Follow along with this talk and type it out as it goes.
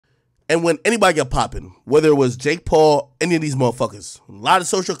And when anybody got popping, whether it was Jake Paul, any of these motherfuckers, a lot of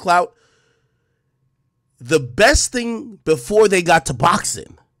social clout, the best thing before they got to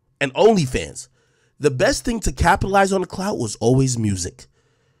boxing and OnlyFans, the best thing to capitalize on the clout was always music.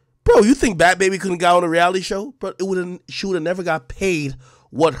 Bro, you think Bad Baby couldn't get on a reality show? But she would have never got paid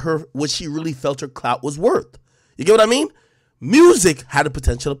what she really felt her clout was worth. You get what I mean? Music had the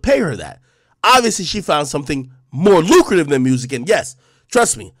potential to pay her that. Obviously, she found something more lucrative than music. And yes,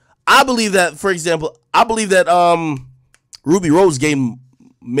 trust me, I believe that, for example, Ruby Rose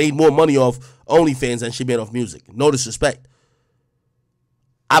made more money off OnlyFans than she made off music. No disrespect.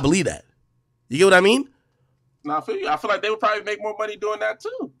 I believe that. You get what I mean? No, I feel like they would probably make more money doing that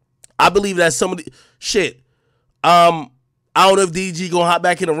too. I believe that somebody shit. I don't know if DG gonna hop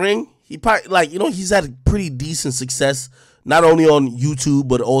back in the ring. He probably he's had a pretty decent success, not only on YouTube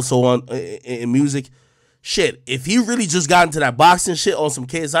but also on in music. Shit, if he really just got into that boxing shit on some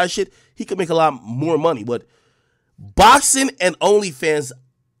KSI shit, he could make a lot more money. But boxing and OnlyFans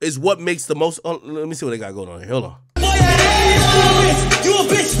is what makes the most. Let me see what they got going on here. Hold on.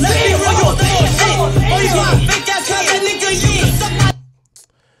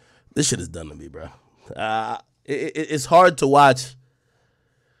 This shit is done to me, bro. It's hard to watch.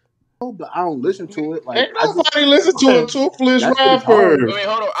 But I don't listen to it. Like, ain't nobody listen to a toothless rapper. Wait,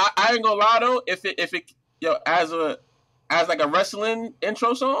 hold on. I ain't gonna lie though. If it as like a wrestling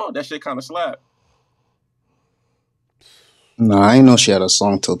intro song, that shit kind of slap. Nah, I ain't know she had a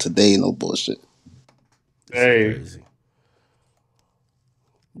song till today. No bullshit. Hey, crazy.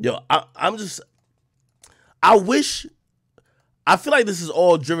 Yo, I feel like this is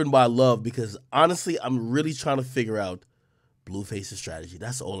all driven by love because honestly, I'm really trying to figure out Blueface's strategy.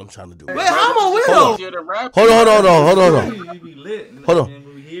 That's all I'm trying to do. Wait, how am I weirdo? Hold on. You be lit. Hold on.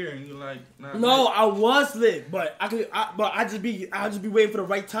 And we here and you like, nah, no, I was lit, but I just be waiting for the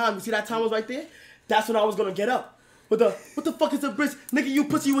right time. You see that time was right there? That's when I was gonna get up. What the fuck is the bridge? Nigga, you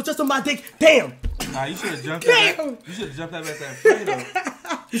pussy, you was just on my dick. Damn. Nah, you should have jumped at that. You should have jumped at that Alfredo.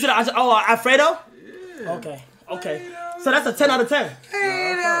 You should have, Alfredo? Yeah. Okay. So that's a 10 out of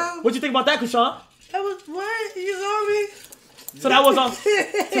 10. What you think about that, Krishan? That was what? You saw me? So that was a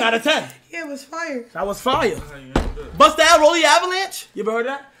 10 out of 10. Yeah, it was fire. That was fire. Bust down, roll the avalanche. You ever heard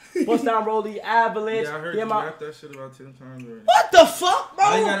that? Bust down, roll the avalanche. Yeah, I heard you rap that shit about 10 times already. What the fuck, bro?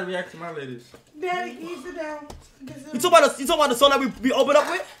 I ain't gotta react to my ladies. Daddy, can you sit down? You talking about the song that we opened up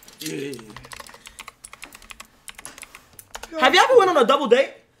with? Yeah. Have you ever went on a double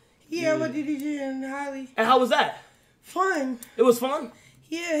date? Yeah, with DDG and Holly. And how was that? Fun. It was fun?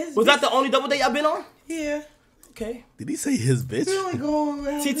 Yeah. Was that the only double date y'all been on? Yeah. Okay. Did he say his bitch? We only go on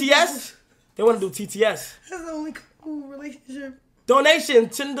TTS? They want to do TTS. That's the only cool relationship.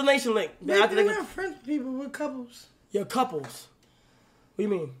 Donation. Send the donation link. They're not friends with people, with couples. Your couples. What do you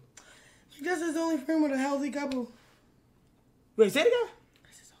mean? I guess it's only friend with a healthy couple. Wait, say it again?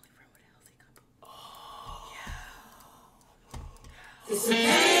 That's his only friend with a healthy couple. Oh.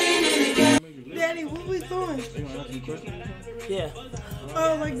 Yeah. Daddy, what we doing? Yeah.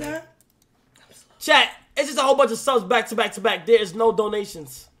 Oh, like that? Chat, it's just a whole bunch of subs back to back to back. There is no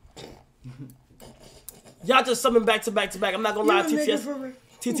donations. Y'all just subbing back to back to back. I'm not gonna lie,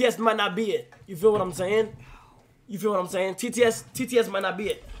 TTS might not be it. You feel what I'm saying? TTS might not be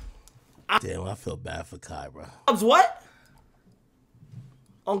it. Damn, I feel bad for Kai, bro. What?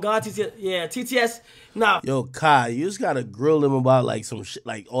 On God, TTS. Yeah, TTS. Nah. Yo, Kai, you just gotta grill them about like some shit,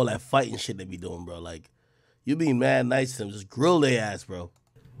 like all that fighting shit they be doing, bro. Like, you being mad nice to them, just grill their ass, bro.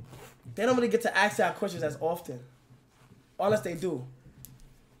 They don't really get to ask y'all questions as often. Unless they do.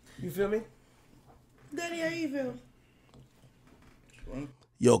 You feel me? Daddy, how you feel?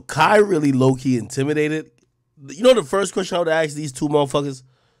 Yo, Kai really low-key intimidated. You know the first question I would ask these two motherfuckers?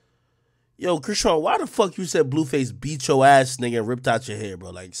 Yo, Krishan, why the fuck you said Blueface beat your ass, nigga, and ripped out your hair,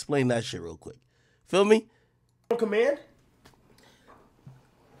 bro? Like, explain that shit real quick. Feel me? On command?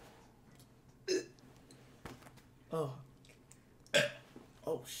 Oh.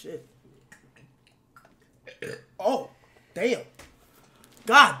 Oh, shit. Oh, damn.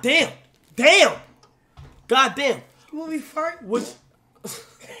 God damn. Damn. God damn. Will we fart? Would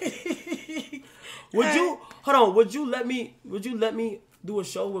you hold on, would you let me do a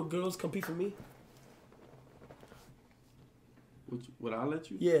show where girls compete for me? Would I let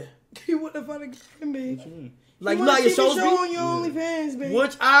you? Yeah. You would have found a girlfriend, babe. What you mean? Like, you know how your shows be? On your OnlyFans, babe.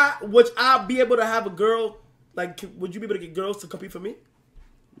 Would I be able to have a girl, like, would you be able to get girls to compete for me?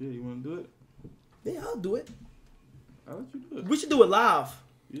 Yeah, you want to do it? Yeah, I'll do it. I'll let you do it. We should do it live.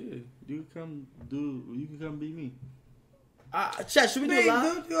 Yeah, you can come beat me. Chat, should we do it live?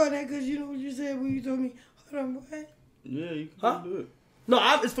 Don't do all that because you know what you said when you told me. Hold on, what? Yeah, you can do it. No,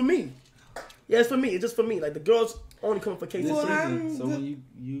 it's for me. Yeah, it's for me. It's just for me. Like the girls only come for cases. This season. So when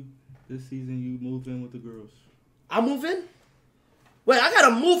you this season you move in with the girls. I move in? Wait, I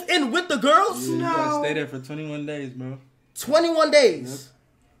gotta move in with the girls? Yeah, you gotta stay there for 21 days, bro. 21 days.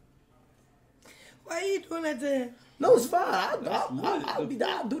 Yep. Why are you doing that to him? No, it's fine.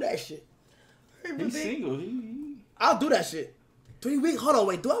 I'll do that shit. He's single. I'll do that shit. 3 weeks? Hold on,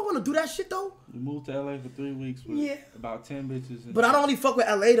 wait. Do I want to do that shit though? You moved to LA for 3 weeks with about 10 bitches. But I don't only fuck with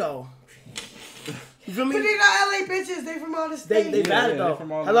LA though. You feel me? But they not LA bitches. They from all the states. They valid though.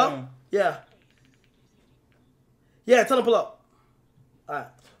 From all Hello? around. Yeah. Yeah, tell them pull up. Alright.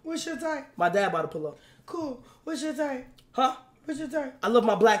 What's your type? My dad about to pull up. Cool. What's your type? Huh? What's your type? I love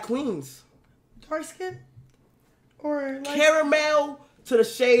my black queens. Dark skin? Or like Caramel to the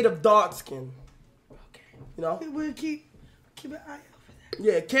shade of dark skin. Okay. You know? We'll keep an eye out for that.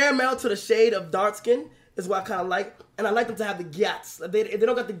 Yeah, caramel to the shade of dark skin is what I kind of like. And I like them to have the gats. If they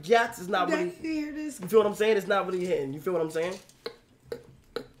don't got the gats, it's not really... You hear this? You feel what I'm saying? It's not really hitting. You feel what I'm saying?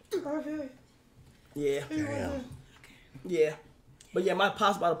 I feel it. Yeah. Damn. Yeah. But yeah, my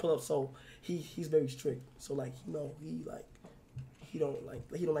pop's about to pull up, so he's very strict. So like, you know, he don't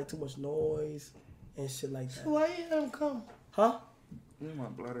like too much noise and shit like that. So why you let him come? Huh? Where's my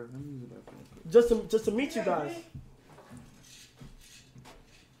bladder? Let me use it back. Just to meet you guys.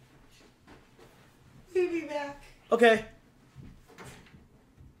 We'll be back. Okay.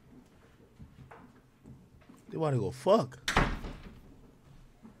 They want to go fuck.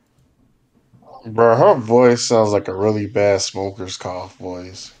 Bro, her voice sounds like a really bad smoker's cough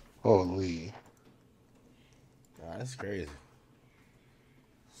voice. Holy. Nah, that's crazy.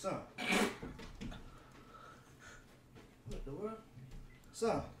 Son. What the world?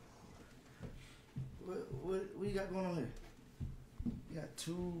 Son. What you got going on here? You got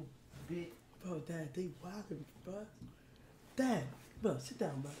two big... Bro, Dad, they wildin', bro. Dad, bro, sit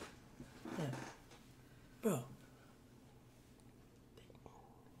down, bro. Dad. Bro.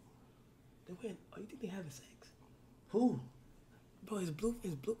 They went, oh, you think they having sex? Who? Bro, it's blue.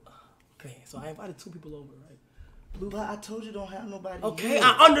 Okay, so I invited 2 people over, right? But I told you don't have nobody Okay, here.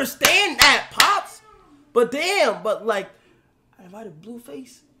 I understand that, Pops. But damn, but like, I invited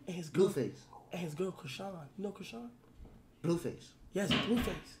Blueface and his girl. Blueface. And his girl, Krishan. You know Krishan? Blueface. Yes,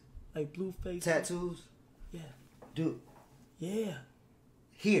 Blueface. Like Blueface. Tattoos. Yeah. Dude. Yeah.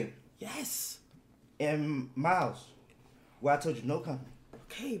 Here. Yes. In my house. Where I told you no company.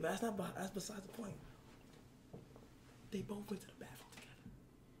 Okay, but that's besides the point. They both went to the bathroom together.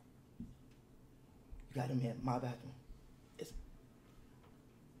 You got them in my bathroom.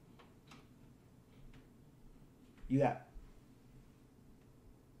 You got...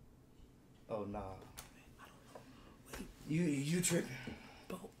 Oh, nah. You tripping.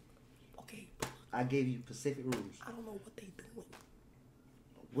 Bro, okay, bro. I gave you Pacific rules. I don't know what they doing.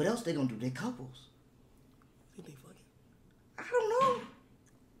 What else they gonna do? They couples. Think they fucking? I don't know.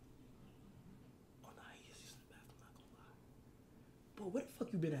 Oh, nah, he's just in the bathroom, not gonna lie. Bro, where the fuck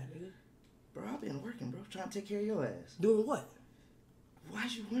you been at, nigga? Bro, I've been working, bro. Trying to take care of your ass. Doing what?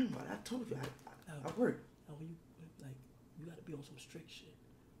 Why'd you worry about it? I told you. I work. Now, when you, like, you gotta be on some strict shit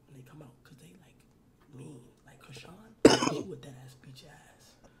when they come out, cause they, like, mean. Like, Krishan, she with that ass beat your ass.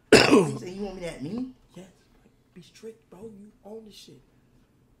 You say you want me that mean? Yes, like, be strict, bro. You own this shit.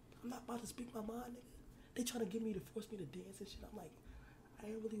 I'm not about to speak my mind, nigga. They trying to get me to force me to dance and shit. I'm like, I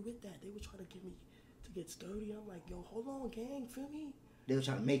ain't really with that. They were trying to get me to get sturdy. I'm like, yo, hold on, gang, feel me? They were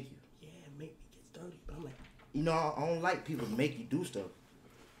trying to make you. Yeah, make me get sturdy. But I'm like, You know, I don't like people to make you do stuff.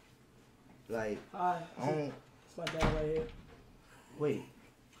 Like, hi, I don't... it's my dad right here. Wait.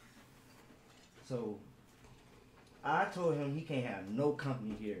 So, I told him he can't have no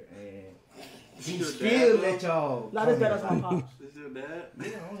company here, and he still let y'all... Nah, this dad is my pops. Is your dad?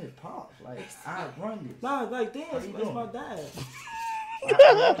 Yeah, on his pops. Like, I run this. Nah, like, damn, How you it's doing? my dad.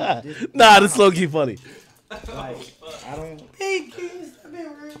 Nah, this low key funny. Like, I don't... Hey, kids, I've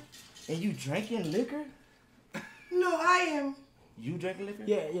been rude. And you drinking liquor? No, I am. You drinking liquor?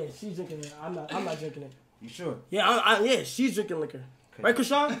 Yeah, she's drinking it. I'm not drinking it. You sure? Yeah, yeah, she's drinking liquor. Right,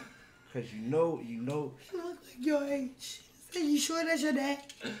 Krishan? Because you know... You look like your age. Are you sure that's your dad?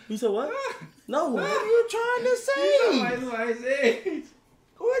 You said what? No. What are you trying to say?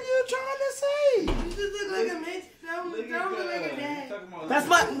 What are you trying to say? You just look like a man. That don't look like a dad. That's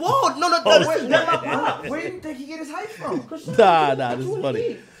my... Whoa, no, that's my pop. Where do you think he get his height from? Nah, this is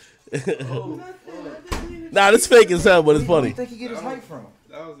funny. Nothing. Nah, this fake as hell, but it's Where do funny. you think he get his height from?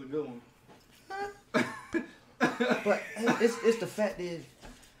 That was a good one. But it's the fact is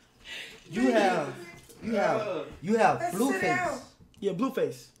you have Let's sit down. Blueface Yeah,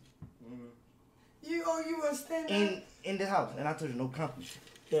 Blueface. You want to stand up? in the house, and I told you no company.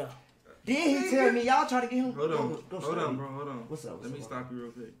 Yeah. Then he tell me y'all try to get him. Hold on, Go hold on, bro, hold on. What's up? Let me stop you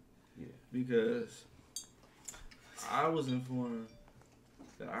real quick. Yeah. Because I was informed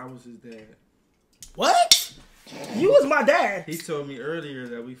that I was his dad. What? You was my dad. He told me earlier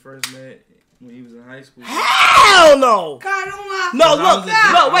that we first met when he was in high school. Hell no. God, don't lie. No, look,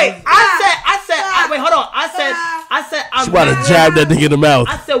 no, wait. Wait, hold on. I said, She about to jab that nigga in the mouth.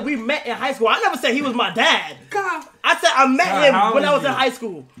 I said we met in high school. I never said he was my dad. God. I said I met God, him how when I old was in you? high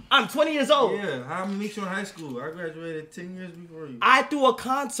school. I'm 20 years old. Yeah, how I meet you in high school? I graduated 10 years before you. I threw a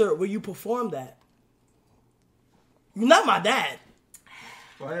concert where you performed at. You're not my dad.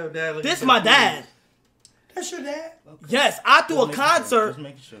 Why your dad look This so my cool? dad. That's your dad? Yes, I threw a concert. Just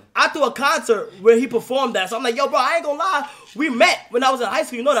making sure. I threw a concert where he performed that. So I'm like, yo, bro, I ain't gonna lie. We met when I was in high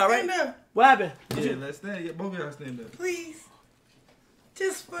school. You know that, right? Stand up, What happened? Yeah, let's stand. Yeah, both of y'all stand up. please.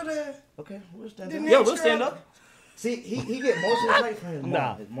 Just for the... Okay, we'll stand The up. next- Yeah, we'll stand up. See, he get most of his height from his mom.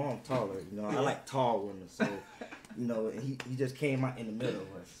 Nah. His mom taller, you know. I like tall women, so you know he just came out in the middle of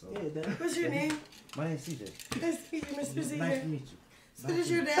us. So What's your name? my name's CJ. Nice to meet you, Mr. Nice to Zeta. meet you. So this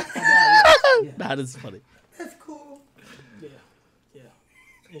your dad? Nah, this is funny. That's cool. Yeah.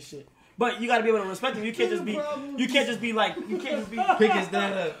 And shit. But you gotta be able to respect him. You can't just be. You can't just be like. You can't just be. Pick his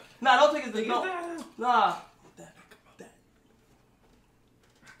dad up. Nah, don't pick his dick. No. Nah. That.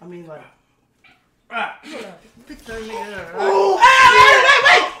 I mean, like. Pick that nigga up. Oh,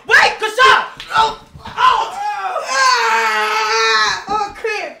 wait, Kasha! Oh! Oh,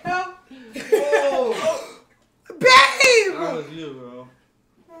 crap. No. Oh, Babe! that was you, bro.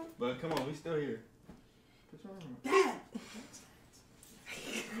 But come on, we still here. What's wrong?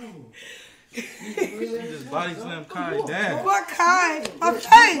 You just body slam Kai's dad. What kind? My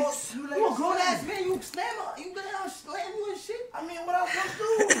face. You a grown ass man, you slam her, you gonna slam you and shit. I mean, what else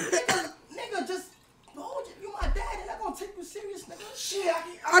gonna do? nigga, just hold you. You my dad, and I'm gonna take you serious, nigga. Shit,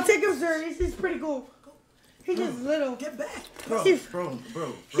 I'll take him serious. He's pretty cool. He just little. get back, Bro. bro.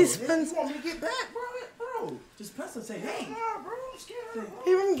 He's You fun. want me to get back, bro? Just press and say, hey. Nah, bro, I'm scared of her.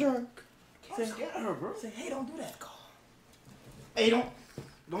 Bro. Even drunk. I'm scared of her, bro. Say, hey, don't do that. Hey, don't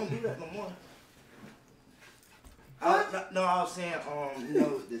do that no more. I was saying, you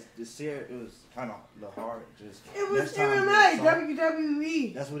know, this year it was kind of a little hard. Just It was next time, like sorry.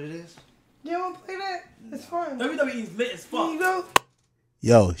 WWE. That's what it is. You don't play that? It's fun. WWE's lit as Here you fuck. go.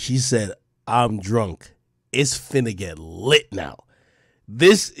 Yo, she said, I'm drunk. It's finna get lit now.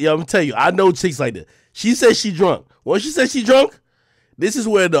 This, yo, I'm gonna tell you, I know chicks like this. She said she drunk. Once she said she drunk, this is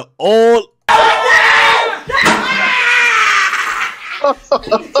where the all.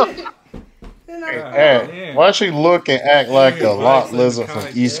 Hey, why she look and act like a lot lizard from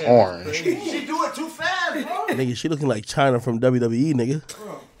East Orange? She do it too fast, bro. Nigga, she looking like China from WWE, nigga.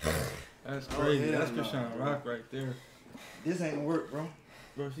 That's crazy. yeah, That's nah, Krishan bro. Rock right there. This ain't gonna work, bro.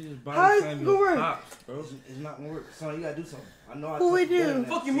 Bro, she just How body is slammed it gonna your work? pops, bro. It's not gonna work. Son, you gotta do something. I know I What we touched you better do? than that.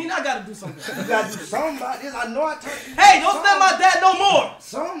 Fuck you mean I gotta do something? You gotta do something about this. I know I touched you. Hey, don't slam my dad no more.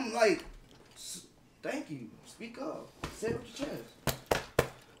 Something like, thank you. Speak up. Say it with your chest.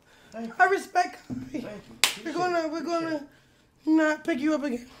 I respect Kai. Thank you. We're gonna not pick you up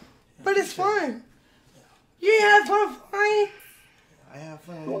again. But it's fun. You ain't have fun flying? I have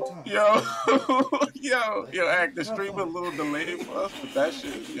fun all the time. Yo, act the stream a little delayed for us, but that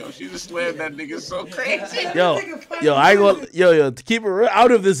shit, she just slammed that nigga so crazy. Yo, I ain't gonna, yo, to keep it real,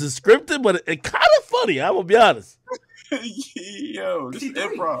 out of this is scripted, but it kind of funny. I'm gonna be honest. Yo, this is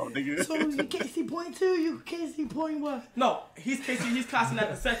improv, nigga. So you KC.2, you KC.1. No, he's Casey. He's casting at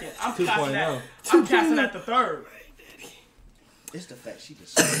the second. I'm 2.0. casting at. I'm casting at the third. It's the fact she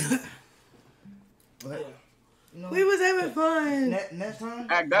just. But you know, We was having fun. next time.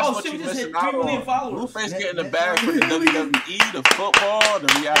 Act, that's Oh, what shit, you we just missing hit 3 out million on. followers. Blueface getting the bag for the WWE, the football,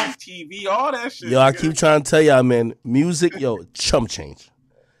 the reality TV, all that shit. Yo, I nigga. keep trying to tell y'all, man, music, yo, chump change.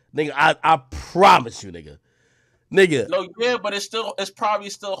 Nigga, I promise you, nigga. Nigga, No, yeah, but it's probably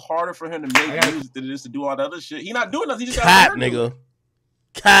still harder for him to make music than it is to do all the other shit. He not doing nothing. He just cap, got to nigga.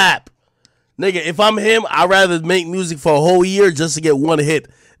 Cap. Nigga, if I'm him, I'd rather make music for a whole year just to get one hit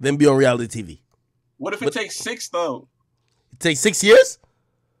than be on reality TV. What if it takes 6 though? It takes 6 years?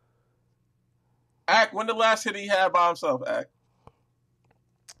 Act, when the last hit he had by himself, Act?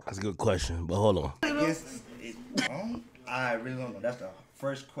 That's a good question, but hold on. I really don't know. That's the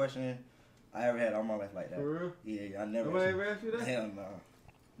first question I ever had all my life like that. For real? Yeah, I never. Nobody ever asked you that? Hell no.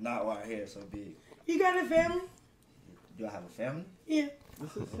 Not why I hair so big. You got a family? Do I have a family? Yeah.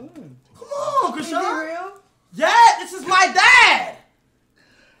 This is fun. Come on, Is it Krishan. real? Yeah, this is my dad.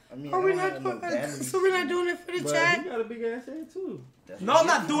 mean, Are we I not don't have no doing? batteries. So we're not doing it for the But chat. you got a big ass head too. No, I'm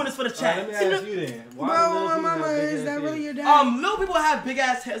not doing this for the Let me chat. ask you then. Why Bro, do little my people mama have big is ass that really heads? your dad? Little people have big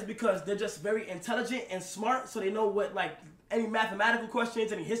ass heads because they're just very intelligent and smart, so they know what like any mathematical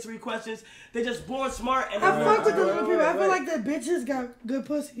questions, any history questions. They're just born smart and I they're fuck with the wait, little people. I feel wait. like the bitches got good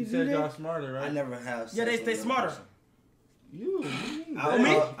pussy. You Do said they? y'all smarter, right? I never have. Yeah, sex they with a smarter. person. You I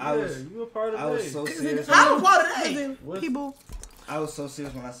me? was you a part of I was it. so Cause serious. How about Cause it? they people. I was so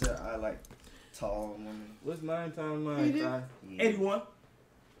serious when I said I like tall women. What's 9 times 9? You do? Kai? 81.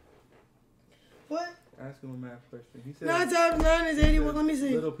 What? Ask him a math question. He said 9 times 9 is 81. Let me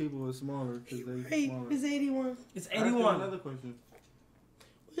see. little people are smaller because they Hey, smaller. it's 81. It's Ask him 81. another question.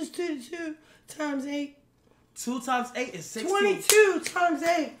 What's 22 times 8? 2 times 8 is 16. 22 times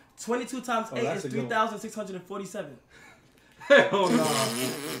 8. 22 times Oh, 8 that's is a good one. 3,647. Hell no.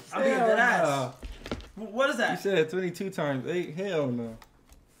 I'm being dead ass. What is You that? said 22 times 8. Hell no.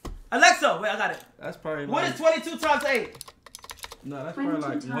 Alexa, wait, I got it. That's probably What like, is 22 times 8? no, that's probably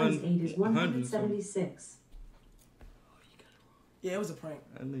 22 like times 8 is 100 something. 176. Yeah, it was a prank.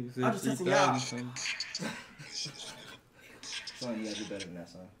 That nigga I'm said just testing 3,000 y'all. something. Son, you gotta do better than that,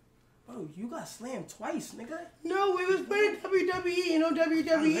 son. Bro, you got slammed twice, nigga. No, we was playing WWE. You know WWE is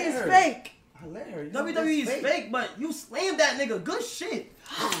Hilarious. fake. I let her. You know, WWE is that's fake, but you slammed that nigga. Good shit.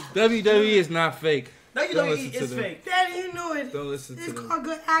 WWE is not fake. Don't WWE listen to is them. fake. Daddy, you know it. Don't listen to It's them. called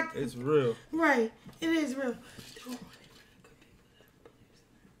good acting. It's real. Right. It is real.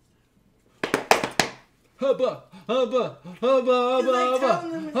 Hubba, hubba, hubba, hubba, like hubba,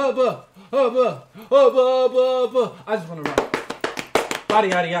 telling them- hubba, hubba, hubba, hubba. I just wanna rock. Body,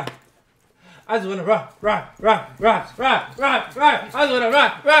 yada, yada. I just wanna rock, rock, rock, rock, rock, rock, rock. I just wanna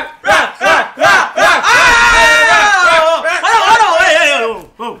rock, rock, rock, rock, rock, rock. Hold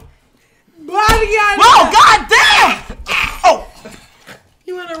on, hey. Body out. Oh, goddamn! Oh!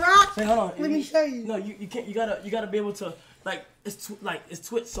 You wanna rock? Hey, hold on. Let me show you. No, you can't. You gotta be able to like it's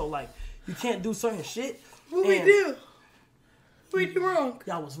Twitch, so like you can't do certain shit. What we And do? What we do wrong?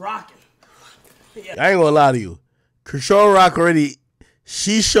 Y'all was rocking. I ain't gonna lie to you. Kershaw Rock already,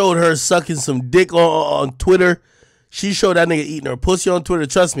 she showed her sucking some dick on Twitter. She showed that nigga eating her pussy on Twitter.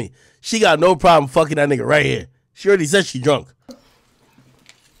 Trust me, she got no problem fucking that nigga right here. She already said she drunk.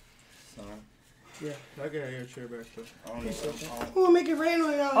 Yeah. I can have your chair back though. I don't know. Who will make it rain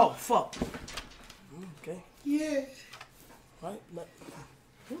on y'all? Oh fuck. Okay. Yeah. Right. Let-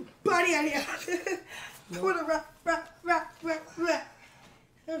 Body out here. I wanna rock, rock, rock, rock, rock.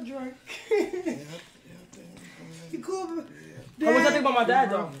 I'm drunk. You cool? What was I think about my dad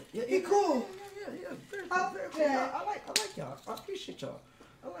though? You cool? Very Oh, cool. yeah. I like y'all. I appreciate y'all.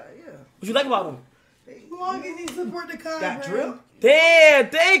 Yeah. What you like about him? As long as he support the con, That bro. drill? Damn,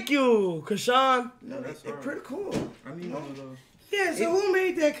 thank you, Krishan. No, that's they're hard. pretty cool. I need one of those. Yeah, so who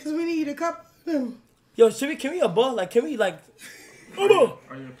made that? Because we need a couple of them. Yo, can we a ball? Like, can we like? Are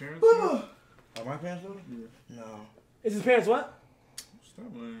your parents? Bubba. Are my parents doing it? No. Is his parents what? Stop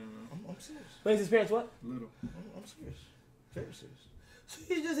lying, man. I'm serious. Wait, is his parents what? Little. I'm serious. Very serious. So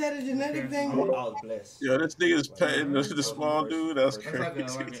you just had a genetic thing. I was blessed. Yo, this nigga's petting the small dude. That's That's like crazy.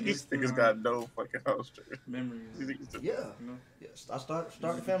 a- like an These instant, niggas got no fucking house. Memories. These niggas just- Yeah. No. Yeah. I start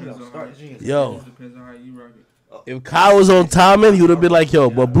the family off. Start the genes. Yo, It depends on how you rock it. if Kyle was on timing, he would have been like, yo,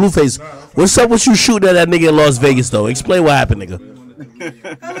 but Blueface, what's up with you shooting at that nigga in Las Vegas, though? Explain what happened, nigga.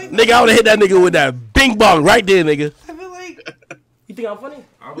 I like Nigga, I would have hit that nigga with that bing bong right there, nigga. I feel like You think I'm funny?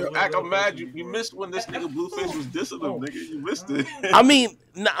 Yo, Ack, I'm mad you missed when this nigga Blueface was dissing him, nigga. You missed it. I mean,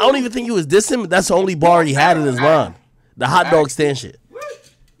 I don't even think he was dissing. That's the only bar he had in his line. The hot dog stand shit.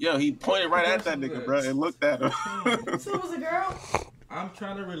 Yo, he pointed right at that nigga, bro, and looked at him. so it was a girl. I'm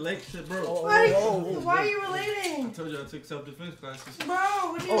trying to relate to bro. Why are you I relating? told you I took self-defense classes. Bro,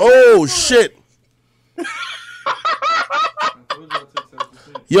 what do you Oh, shit. I told you I took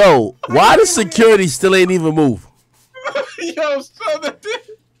self-defense. Yo, why the security still ain't even move? Yo, son, that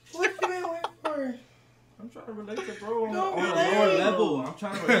What you been waiting for? I'm trying to relate to bro on Don't a relate. lower level. I'm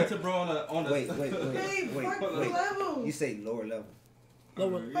trying to relate to bro on a Wait. Hey, fuck the level. You say lower level.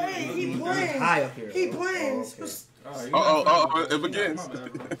 Hey, he He's playing. high up here. He Oh, playing. okay. Alright, you Oh, it begins. My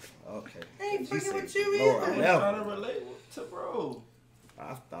bad, bro. Okay. I ain't You fucking say with you lower either. I'm level. trying to relate to bro.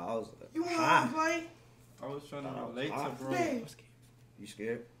 I thought I was You want high. to play? I was trying to relate to bro. Hey. You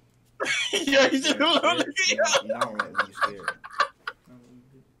scared? Yo, he just looked at You don't like when you scared.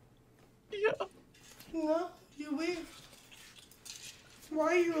 No, you weird. Why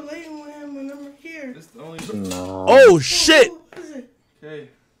are you relating with him when I'm here? It's the only. Oh, shit. Who is it? Okay.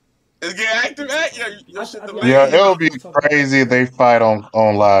 It's getting active, Ack. Yo, your shit the Yeah, it would be crazy if they fight on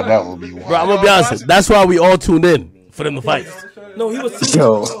live. That would be Bro, wild. I'm going to be honest. That's why we all tuned in for them to fight. I was trying No, he was serious.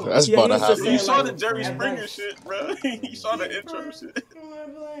 Yo, that's Yeah, about he to was just happen. You saying, saw like, the Jerry Springer shit, bro. You saw the intro shit.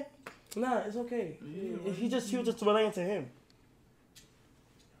 Nah, it's okay. He was just relating to him.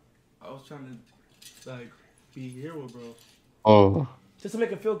 I was trying to like be hero, bro. Oh, Just to make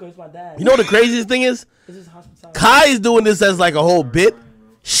him feel good. It's my dad. You know what the craziest thing is? This is hospitality. Kai is doing this as like a whole bit.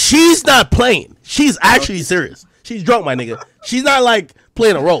 She's not playing. She's actually serious. She's drunk, my nigga. She's not like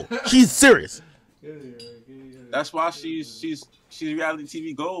playing a role. She's serious. That's why she's reality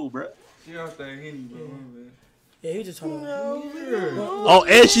TV gold, bro. She out there hitting, bro. Man. Yeah, he just trying to. Oh,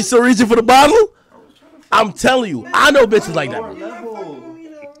 and she's still reaching for the bottle? I'm telling you, I know bitches like that.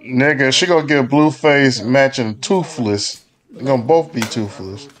 nigga, she gonna get Blueface matching Toothless. They gonna both be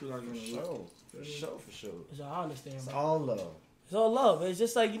Toothless. For sure. I understand, bro. All love. It's all love. It's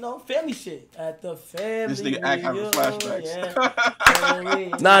just like, family shit. At the family. This nigga act having flashbacks.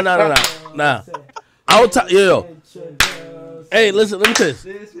 Yeah. Nah. I'll tell yo. Hey, listen, let me tell you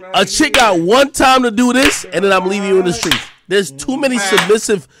this. A chick got one time to do this, and then I'm leaving you in the streets. There's too many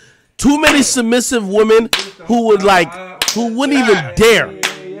submissive women who wouldn't even dare.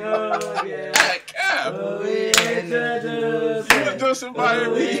 You just in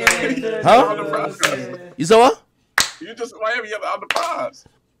Miami. Huh? You saw what? You just in Miami on the prize.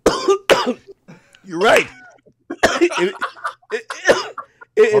 You're right.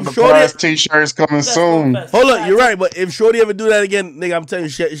 On the prize t-shirts coming soon. Hold up, you're right, but if Shorty ever do that again, nigga, I'm telling you,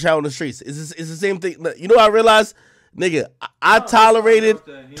 shit out on the streets. It's the same thing. You know what I realized? Nigga, I tolerated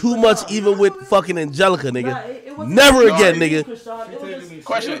too much even with fucking Angelica, nigga. Never again, nigga.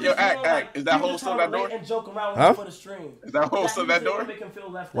 Question, yo, act. Is that hole still that door? Huh? Is that hole still that door?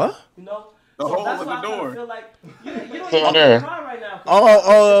 What? The hole in the door. Still there. No,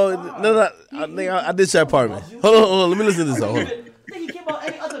 nigga, I did that part, man. Hold on, let me listen to this. Hold on. Think he care about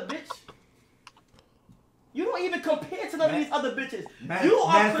any other bitch? You don't even compare to none of these other bitches. You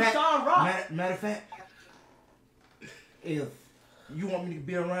are Krishan Rock. Matter of fact, if you want me to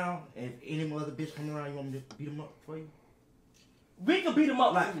be around and any other bitch come around, you want me to beat them up for you? We can beat him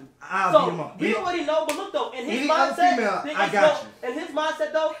up. Like, I'll beat him up. We already know, but look though, in his Any mindset, other female, I got you. In his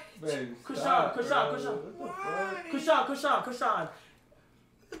mindset though, Baby, Krishan.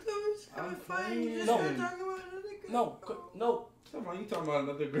 No. You talking about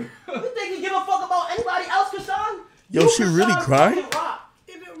another girl? You think he give a fuck about anybody else, Krishan? Yo, she really crying? It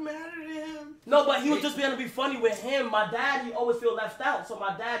don't matter to him. No, but he was just being to be funny with him. My dad, he always feel left out, so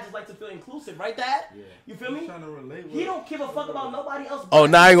my dad just like to feel inclusive, right, Dad? Yeah. You feel me? Trying to relate with He don't give a fuck about nobody else. Oh,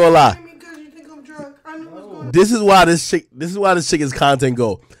 now I ain't gonna lie. Because you think I'm drunk. I know what's going on. This is why this chick is content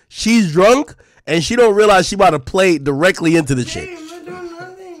gold. She's drunk and she don't realize she about to play directly into the shit. Hey, I'm not doing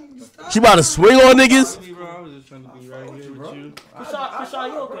nothing. Stop. She about to swing on niggas. me, bro. I was just trying to be right here with you. Krishan,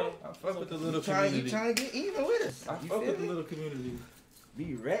 you okay? I fuck with the little You community. trying to get even with us. I You fuck feel with the me? little community.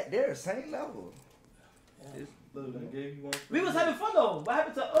 Be right there, same level. Look, I gave you one. We was having fun though. What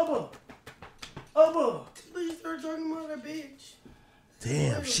happened to Uber? Please start talking about that bitch.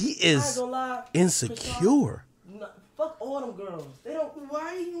 Damn, she I ain't is gonna lie. insecure. Nah, fuck all them girls. They don't.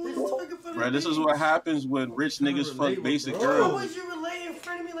 Why you always talking for the Bro, this is what happens when rich niggas fuck basic How girls. was you relay in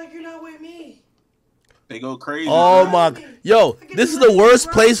front of me like you're not with me? They go crazy. Oh my, yo, this is the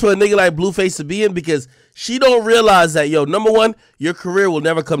worst place for a nigga like Blueface to be in because she don't realize that, yo, number one, your career will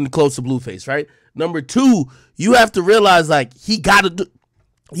never come close to Blueface, right? Number two, you have to realize like he gotta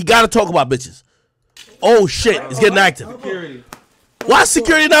talk about bitches. Oh shit, it's getting active. Security. Why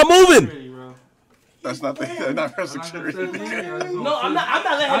security not moving? Security, bro. That's not her security. No, I'm not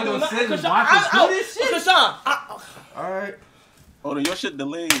letting him do nothing. sit and Krishan, watch us do this shit. Krishan, Alright. Hold on, your shit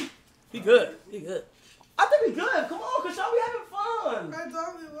delayed. he good. I think we good. Come on, Krishan, we having fun. I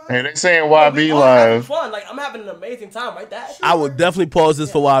told you why. Hey, they saying We YB all having live. fun. Like I'm having an amazing time, right, Dad? I would definitely pause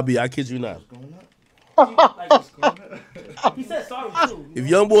this for YB. I kid you not. He said sorry too. If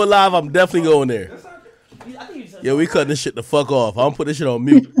Youngboy live, I'm definitely going there. I think he said Yo, we cutting this shit the fuck off. I'm put this shit on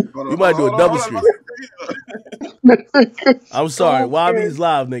mute. We might do a double stream. I'm sorry. YB's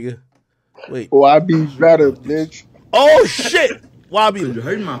live, nigga. Wait. YB better, bitch. Oh shit. You YB.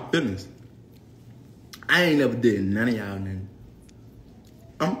 hurt my feelings. I ain't never did none of y'all nothing.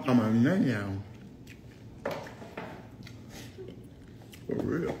 I'm talking about none of y'all. For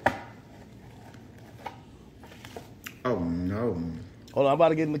real. Oh no. Hold on, I'm about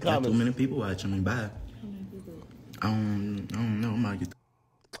to get in the Got too comments. many people watching me. Bye. I don't know. I might get.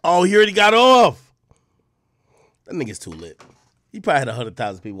 Oh, he already got off. That nigga's too lit. He probably had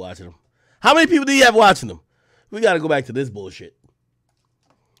 100,000 people watching him. How many people do you have watching him? We got to go back to this bullshit.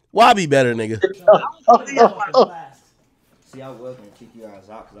 YB better, nigga. See, I was gonna kick you guys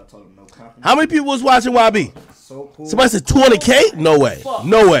out because I told him no confidence. How many people was watching YB? So cool. Somebody said 200K? No way.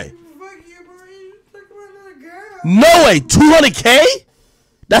 No way. No way. 200K?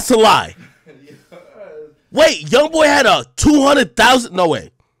 That's a lie. Wait, YoungBoy had a 200,000? No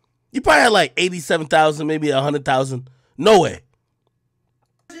way. You probably had like 87,000, maybe 100,000. No way.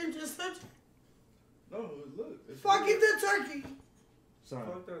 Fuck it, the turkey. Son,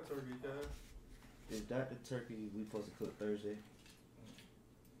 Fuck that turkey, guys. is that the turkey we supposed to cook Thursday?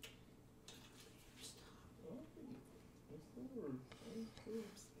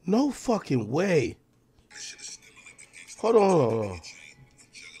 No fucking way. Hold on.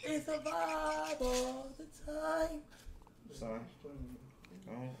 It's a vibe all the time. Son,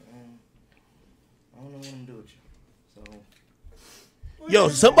 I don't know what I'm gonna do with you. So, Yo,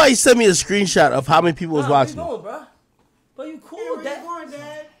 somebody send me a screenshot of how many people was watching. Where you going, bro? But you cool, Where Dad. you going,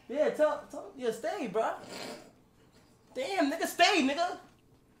 Dad? Yeah, tell yeah, stay, bro. Damn, nigga, stay, nigga.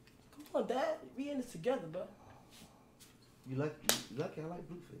 Come on, Dad. We in this together, bro. you lucky I like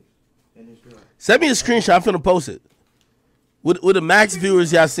Blueface and this girl. Send me a screenshot. I'm finna post it. With the max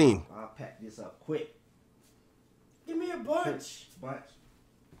viewers y'all seen. I'll pack this up quick. Give me a bunch. Bunch.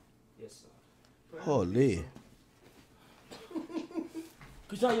 Yes, sir. Holy.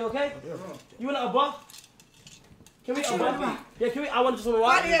 Krishan, you okay? You want a buff? Can we? Yeah, can we? I want to just want to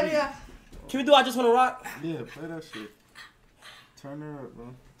rock. Yeah. Can we do? I just want to rock. Yeah, play that shit. Turn her up,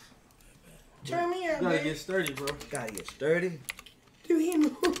 bro. Turn me up, You gotta baby. get sturdy, bro. Gotta get sturdy. Do he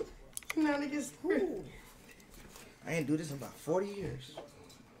know? Now to get sturdy. I ain't do this in about 40 years.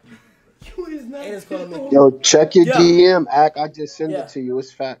 You is not. And it's calling me. Yo, check your Yeah. DM, Ack. I just sent Yeah. it to you.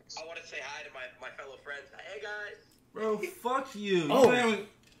 It's facts. I want to say hi to my fellow friends. Hey guys. Bro, fuck you. Oh.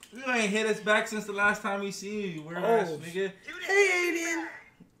 You ain't hit us back since the last time we seen you, you weird ass nigga. Hey, Aiden.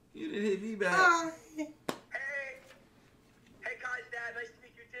 You didn't hit me back. Hi. Hey. Hey Kai's dad. Nice to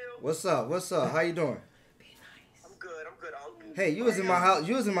meet you too. What's up? How you doing? I'm good. Uncle. Hey, you was in my house.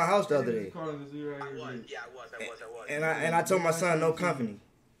 You was in my house the other day. Calling this dude right I here, was. dude. Yeah, I was. And I told my son no company.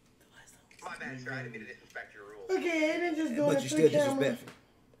 My bad, sir. I didn't mean to disrespect your rules. Okay, Aiden just doing But it you for still the camera. disrespectful.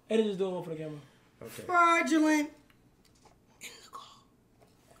 Eddie just doing one for the camera. Okay. Fraudulent.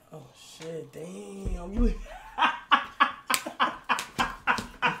 Oh shit! Damn you.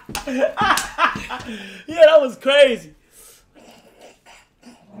 Yeah, that was crazy.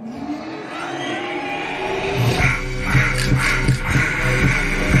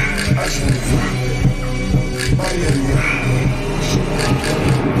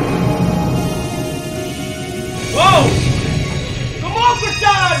 Whoa! Come on,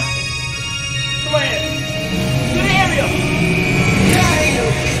 Krishan! Come on here. To the area.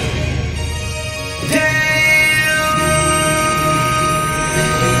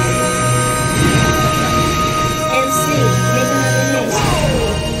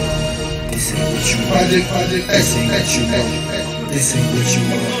 Project, this ain't what you want. This ain't what you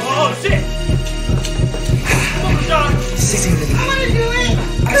want. Oh shit! Come on, Krishan. I wanna do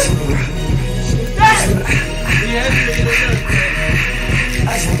it.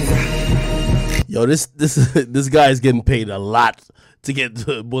 Yo, this guy is getting paid a lot to get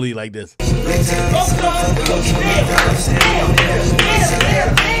to a bully like this.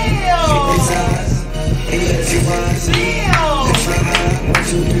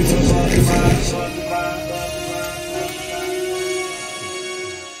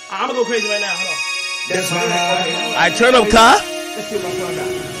 I'm gonna go crazy right now. Hold on. That's my heart. I turn up, Kai. Let's see if I find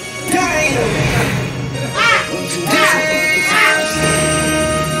out.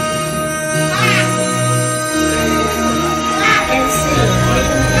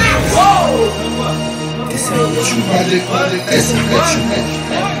 This ain't what you want. This ain't what you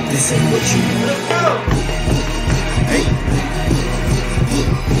want. This ain't what you want.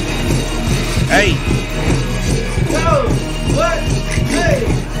 Hey.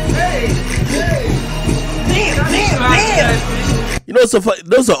 Damn. You know,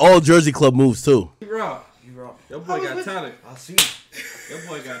 those are all Jersey Club moves too. You raw. Your boy got talent. I see. Your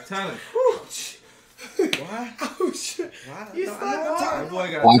boy got talent. Why? Oh shit. Why? You No, stuck I know on. talent. Your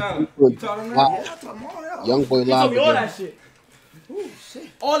boy got Why talent. people- You taught him that? why- Yeah, I taught him all that. Young boy You live told me all again. that shit. Ooh, shit.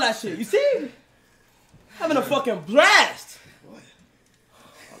 All that shit. You see? Having a fucking blast.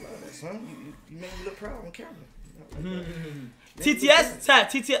 I love that, son. You made me look proud on camera. TTS?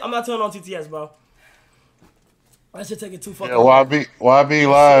 TTS. I'm not turning on TTS, bro. That shit taking too fucking Yeah, YB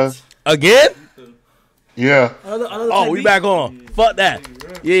live. Again? Yeah. Another Oh, type we beat? back on. Fuck that.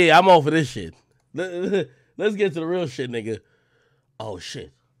 Yeah, I'm on for this shit. Let's get to the real shit, nigga. Oh,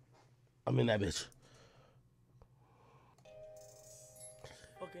 shit. I'm in that bitch.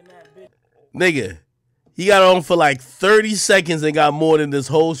 Fucking that bitch. Nigga, He got on for like 30 seconds and got more than this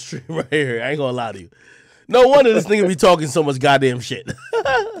whole stream right here. I ain't gonna lie to you. No wonder this nigga be talking so much goddamn shit. Do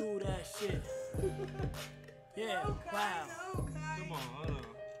that shit. Yeah, wow. Come on, hold on.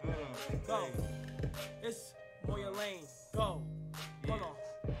 Go. It's on your lane. Go. Hold on.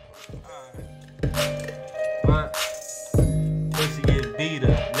 Alright. Pussy get beat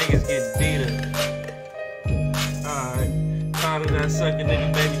up. Niggas get beat up. Alright. Tired of that sucking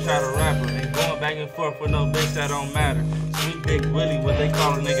nigga baby try to rap her. Ain't going back and forth with no bitch that don't matter. Sweet dick Willie, what they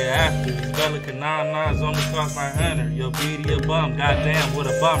call a nigga after. These Bellica 99s only cost 900. Yo, BD a bum. Goddamn, what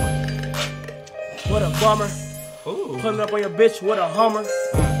a bummer. What a bummer. Ooh. Putting up on your bitch, what a hummer.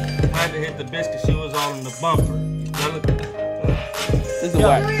 Had to hit the bitch cause she was all in the bumper. This is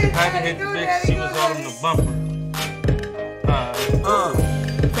whack. Had to hit the bitch cause she was all in the bumper.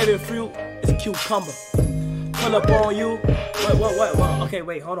 Favorite fruit is cucumber. Pull up on you. What? Okay,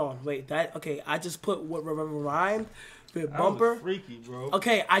 wait, hold on. Wait, that, okay, I just put whatever rhymed with bumper. Freaky, bro.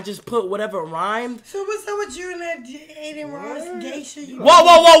 Okay, I just put whatever rhymed. So what's up with you and that Aiden Ross gay shit?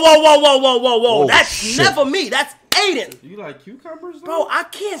 Whoa. That's shit. never me. That's Aiden. You like cucumbers, though? Bro, I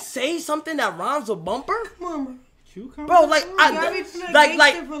can't say something that rhymes with bumper. Come on, bro. Cucumbers? Bro, like, Y'all be putting that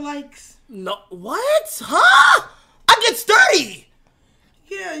gay shit for likes. No, what? Huh? I get sturdy.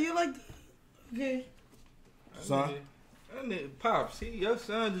 Yeah, you like. Okay. Son? That nigga, Pops, your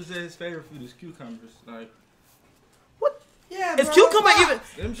son just said his favorite food is cucumbers. Like, what? Yeah, is bro. cucumber even?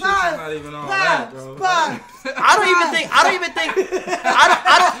 Them shits are not even all that, bro. I don't even think.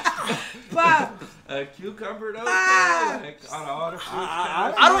 A cucumber though? Like, out of all the fruits,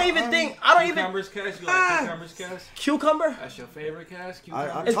 I don't even think. Cucumbers, Cass? You like cucumbers, Cass? Cucumber? That's your favorite, Cass?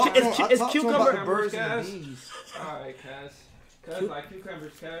 Is cucumber? Cucumbers, Cass? Alright, Cass. Cass like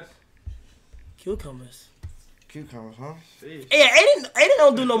cucumbers, Cass? Cucumbers. Cucumbers, huh? Yeah, Aiden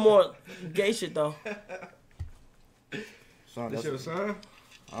don't do no more gay shit though. Son, This your son?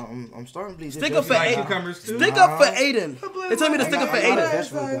 I'm starting to believe Stick up for like Aiden. cucumbers too? Stick up for Aiden. They tell me to stick up for Aiden.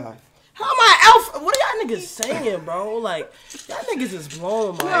 vegetable guy. How am I alpha? What are y'all niggas saying, bro? Like, y'all niggas is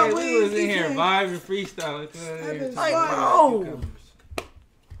blowing my Hey, head. we was in here vibing, freestyling. Like, bro.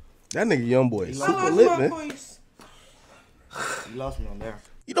 That nigga young boy is I super lost lit, my man. voice. You lost me on there.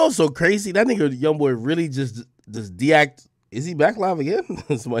 You know what's so crazy? That nigga young boy really just deact. Is he back live again?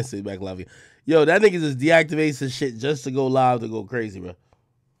 Somebody say back live again. Yo, that nigga just deactivates his shit just to go live to go crazy, bro.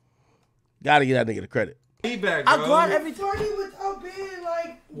 Gotta give that nigga the credit. Be back, bro. I got everything. Funny without being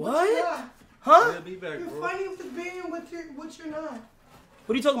like What? you're not. Huh? Yeah, be back, You're bro. funny with being what you're not.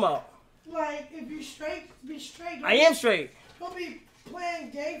 What are you talking about? Like if you're straight, be straight. I am straight. Don't be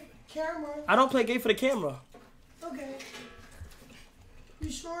playing gay camera. I don't play gay for the camera. Okay. You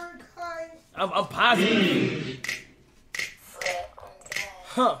sure, Kai? I'm positive.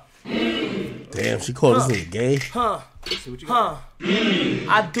 Huh. Damn, she called this nigga gay. Huh.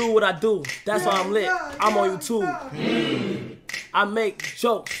 I do what I do. That's why I'm lit. I'm on YouTube. I make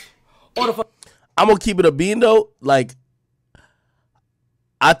jokes. I'm gonna keep it a bean though. Like,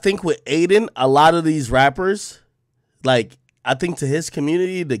 I think with Aiden, a lot of these rappers, like, I think to his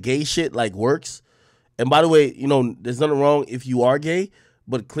community, the gay shit like works. And by the way, you know, there's nothing wrong if you are gay,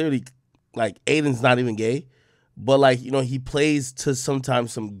 but clearly, like, Aiden's not even gay. But like, you know, he plays to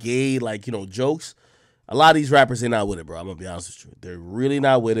sometimes some gay, like, you know, jokes. A lot of these rappers, they're not with it, bro. I'm gonna be honest with you. They're really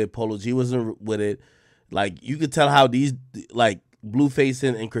not with it. Polo G wasn't with it. Like, you could tell how these, like, Blueface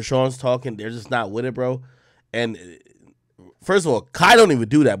and Krishan's talking, they're just not with it, bro. And first of all, Kai don't even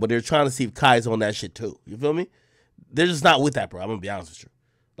do that, but they're trying to see if Kai's on that shit too. You feel me? They're just not with that, bro. I'm gonna be honest with you.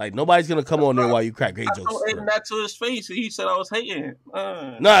 Like, nobody's gonna come on there while you crack gay jokes. I told Aiden that to his face. He said I was hating.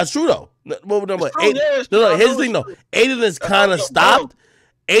 Nah, it's true though. No, but true, Aiden, yeah, it's no, true. here's the thing though. Aiden is kind of yo, stopped.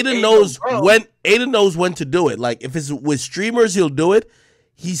 Aiden Aiden, knows bro. when. Aiden knows when to do it. Like, if it's with streamers, he'll do it.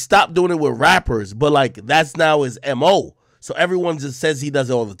 He stopped doing it with rappers, but like, that's now his MO. So everyone just says he does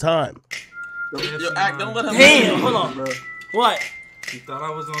it all the time. Yo, Act, don't let him. Damn, hold on, bro. What? You thought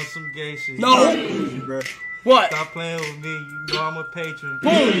I was on some gay shit. No. What? Stop playing with me. You know I'm a patron.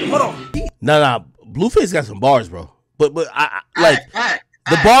 Boom. Hold on. Nah. Blueface got some bars, bro. But I like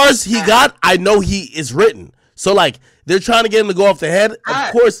the bars he got. I know he is written. So like, they're trying to get him to go off the head.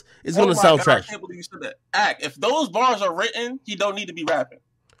 Of course, it's gonna sound God, trash. I can't believe you said that. Act, if those bars are written, he don't need to be rapping.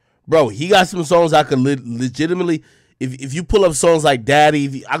 Bro, he got some songs I could legitimately. If you pull up songs like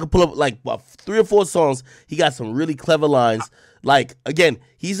Daddy, I could pull up like 3 or 4 songs. He got some really clever lines. Like, again,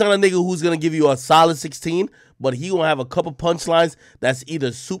 he's not a nigga who's gonna give you a solid 16, but he gonna have a couple punchlines that's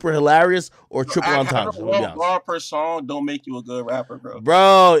either super hilarious or triple entendres. One bar per song don't make you a good rapper, bro.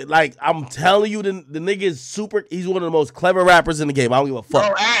 Bro, like I'm telling you, the nigga is super. He's one of the most clever rappers in the game. I don't give a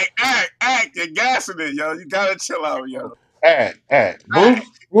fuck. Bro, act, you're gassing it, yo. You gotta chill out, yo. Act.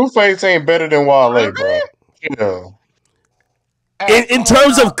 Blueface ain't better than Wale, bro. Yo. In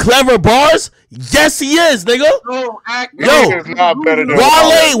terms of clever bars, yes, he is, nigga. Yo, is not better than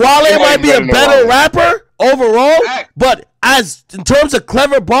Wale might be a better rapper overall, but as in terms of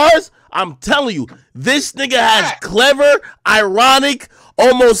clever bars, I'm telling you, this nigga has clever, ironic,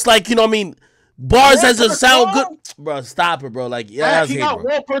 almost like, you know what I mean, bars that just sound good. Bro, stop it, bro. Like, yeah, he got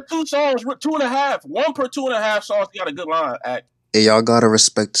 1 per 2 songs, 2.5. 1 per 2.5 songs, he got a good line. Act. Hey, y'all gotta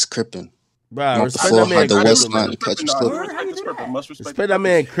respect this Crippin'. Bro, respect that man. Respect that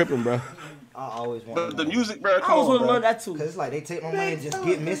man Crippin', bro. I always want but the music, bro. I always want to learn that too. Cause it's like they take my money and just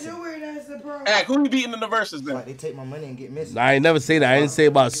get missing. Act, who you beating in the verses then? Like they take my money and get missing. I ain't never say that. I didn't say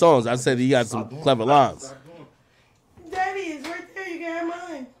about songs. I said he got some clever lines. Daddy is right there. You can have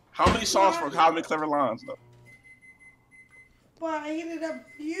mine. How many songs for how many clever lines though? Well, I heat it up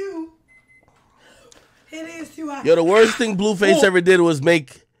for you. It is too hot. Yo, the worst thing Blueface ever did was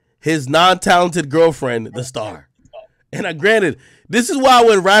make his non-talented girlfriend the star. And granted, this is why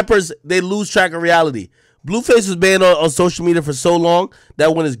when rappers, they lose track of reality. Blueface was banned on social media for so long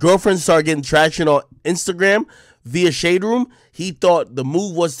that when his girlfriend started getting traction on Instagram via Shade Room, he thought the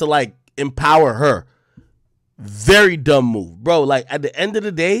move was to, like, empower her. Very dumb move. Bro, like, at the end of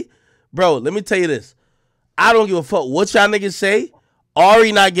the day, bro, let me tell you this. I don't give a fuck what y'all niggas say.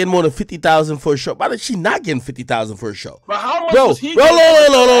 Ari not getting more than 50,000 for a show. Why is she not getting 50,000 for a show? But how much bro, was he?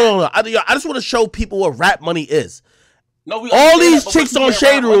 No. I just want to show people what rap money is. No, all these chicks on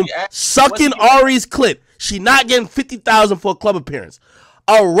Shade Room sucking Ari's clit. She not getting 50,000 for a club appearance.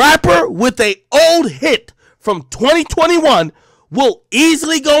 A rapper with a old hit from 2021 will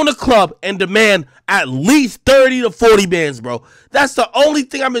easily go in the club and demand at least 30 to 40 bands, bro. That's the only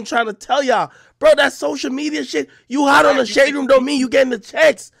thing I've been trying to tell y'all. Bro, that social media shit, you hot on the Shade Room don't mean you getting the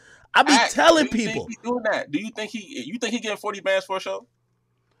checks. I be telling people. Think doing that? Do you think he getting 40 bands for a show?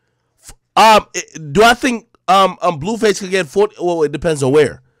 Do I think Blueface could get 40? Well, it depends on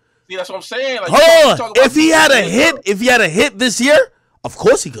where. See, that's what I'm saying. Like, hold on. If he had a hit this year, of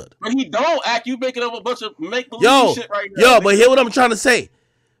course he could. But he don't act. You making up a bunch of make-believe shit right now. But hear what I'm trying to say.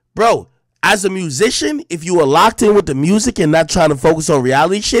 Bro, as a musician, if you were locked in with the music and not trying to focus on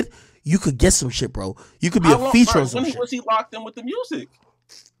reality shit, you could get some shit, bro. You could be a feature on some shit. When was he locked in with the music?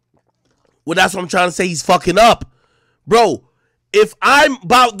 Well, that's what I'm trying to say. He's fucking up. Bro, if I'm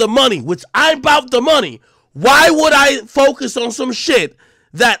about the money, which I'm about the money, why would I focus on some shit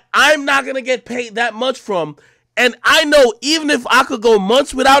that I'm not going to get paid that much from? And I know even if I could go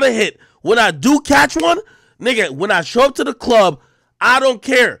months without a hit, when I do catch one, nigga, when I show up to the club, I don't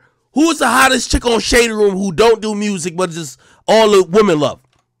care. Who's the hottest chick on Shade Room who don't do music but just all the women love?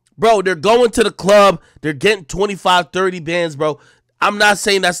 Bro, they're going to the club. They're getting 25, 30 bands, bro. I'm not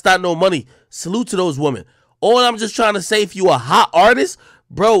saying that's not no money. Salute to those women. All I'm just trying to say, if you a hot artist,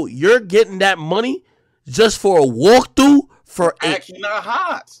 bro, you're getting that money just for a walkthrough for actually not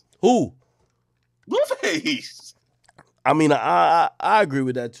hot. Who? Blueface. I mean, I agree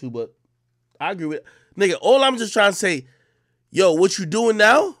with that too, but I agree with nigga. All I'm just trying to say, yo, what you doing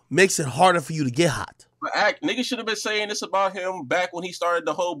now makes it harder for you to get hot. But niggas should have been saying this about him back when he started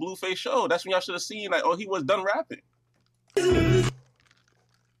the whole Blueface show. That's when y'all should have seen, like, oh, he was done rapping. I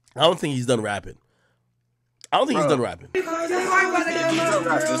don't think he's done rapping. Ain't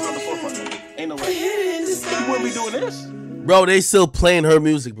no way. He wouldn't be doing this. Bro, they still playing her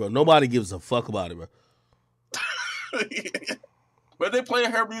music, bro. Nobody gives a fuck about it, bro. But they playing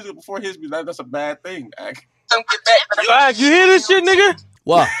her music before his music. That's a bad thing, Ak. Yo, Ak, you hear this shit, nigga?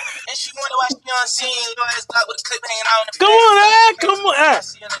 What? And she wanna watch me on scene, with a clip hanging out in the Come on, Ak. Come on, Ak.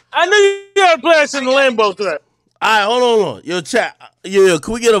 I know you gotta play us in the Lambo today. All right, hold on. Yo, chat. Yo,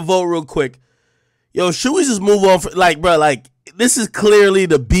 can we get a vote real quick? Yo, should we just move on? This is clearly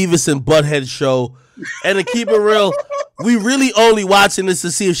the Beavis and Butthead show. And to keep it real, we really only watching this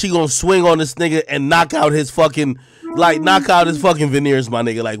to see if she gonna swing on this nigga and knock out his fucking veneers, my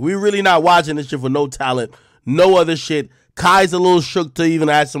nigga. Like, we really not watching this shit for no talent, no other shit. Kai's a little shook to even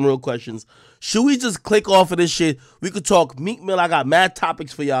ask some real questions. Should we just click off of this shit? We could talk Meek Mill. I got mad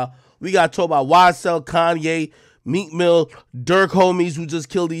topics for y'all. We got to talk about YSL, Kanye, Meek Mill, Dirk homies who just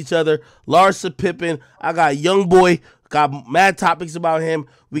killed each other, Larsa Pippen. I got Young Boy. Got mad topics about him.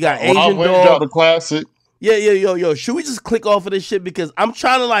 We got Asian Dog. The classic. Yeah, yo. Should we just click off of this shit? Because I'm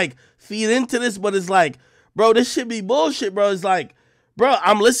trying to, like, feed into this, but it's like, bro, this shit be bullshit, bro. It's like, bro,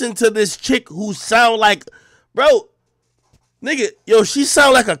 I'm listening to this chick who sound like, bro. Nigga, yo, she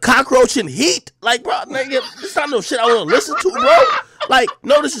sound like a cockroach in heat. Like, bro, nigga, this not no shit I want to listen to, bro. Like,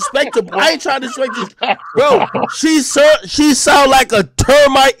 no disrespect to, I ain't trying to disrespect this. Bro, she sound like a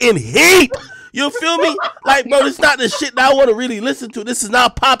termite in heat. You feel me? Like, bro, this not the shit that I want to really listen to. This is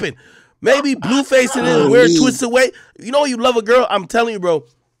not popping. Maybe Blueface in his weird, twisted way. You know when you love a girl? I'm telling you, bro.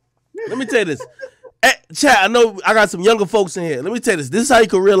 Let me tell you this. Chat, I know I got some younger folks in here. Let me tell you this. This is how you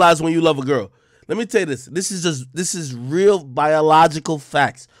can realize when you love a girl. Let me tell you this. This is real biological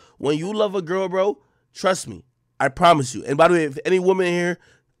facts. When you love a girl, bro, trust me. I promise you. And by the way, if any woman in here,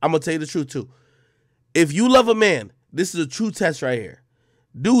 I'm going to tell you the truth too. If you love a man, this is a true test right here.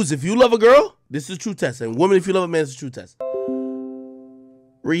 Dudes, if you love a girl, this is a true test. And women, if you love a man, it's a true test.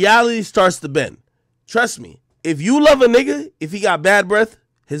 Reality starts to bend. Trust me. If you love a nigga, if he got bad breath,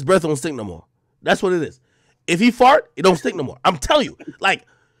 his breath don't stink no more. That's what it is. If he fart, it don't stink no more. I'm telling you. Like,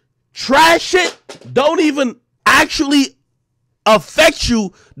 trash shit don't even actually affect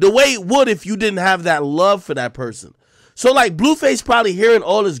you the way it would if you didn't have that love for that person. So, like, Blueface probably hearing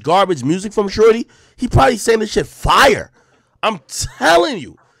all this garbage music from Shorty, he probably saying this shit fire. I'm telling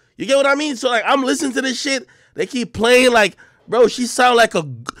you. You get what I mean? So, like, I'm listening to this shit. They keep playing like, bro, she sound like a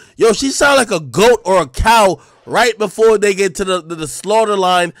goat or a cow right before they get to the slaughter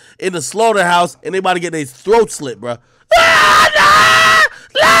line in the slaughterhouse and they about to get their throat slit, bro.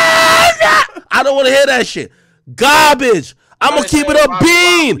 I don't want to hear that shit. Garbage. I'm going to keep it up,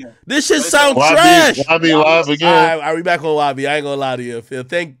 Bean. This shit sound trash. YB live again. All right, we back on YB. I ain't going to lie to you, Phil.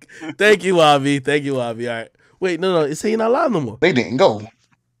 Thank you, YB. Thank you, YB. All right. Wait, no. It's saying you're not live no more. They didn't go.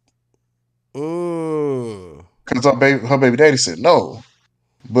 Because her baby daddy said no.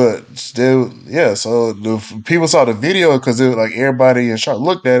 But still, yeah. So the people saw the video because it was like everybody in shock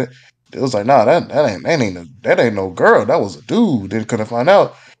looked at it. It was like, nah, that ain't no girl. That was a dude. Then couldn't find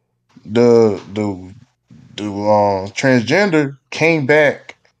out the transgender came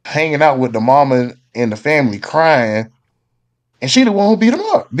back hanging out with the mama and the family crying, and she the one who beat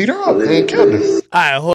her up and killed her. All right, hold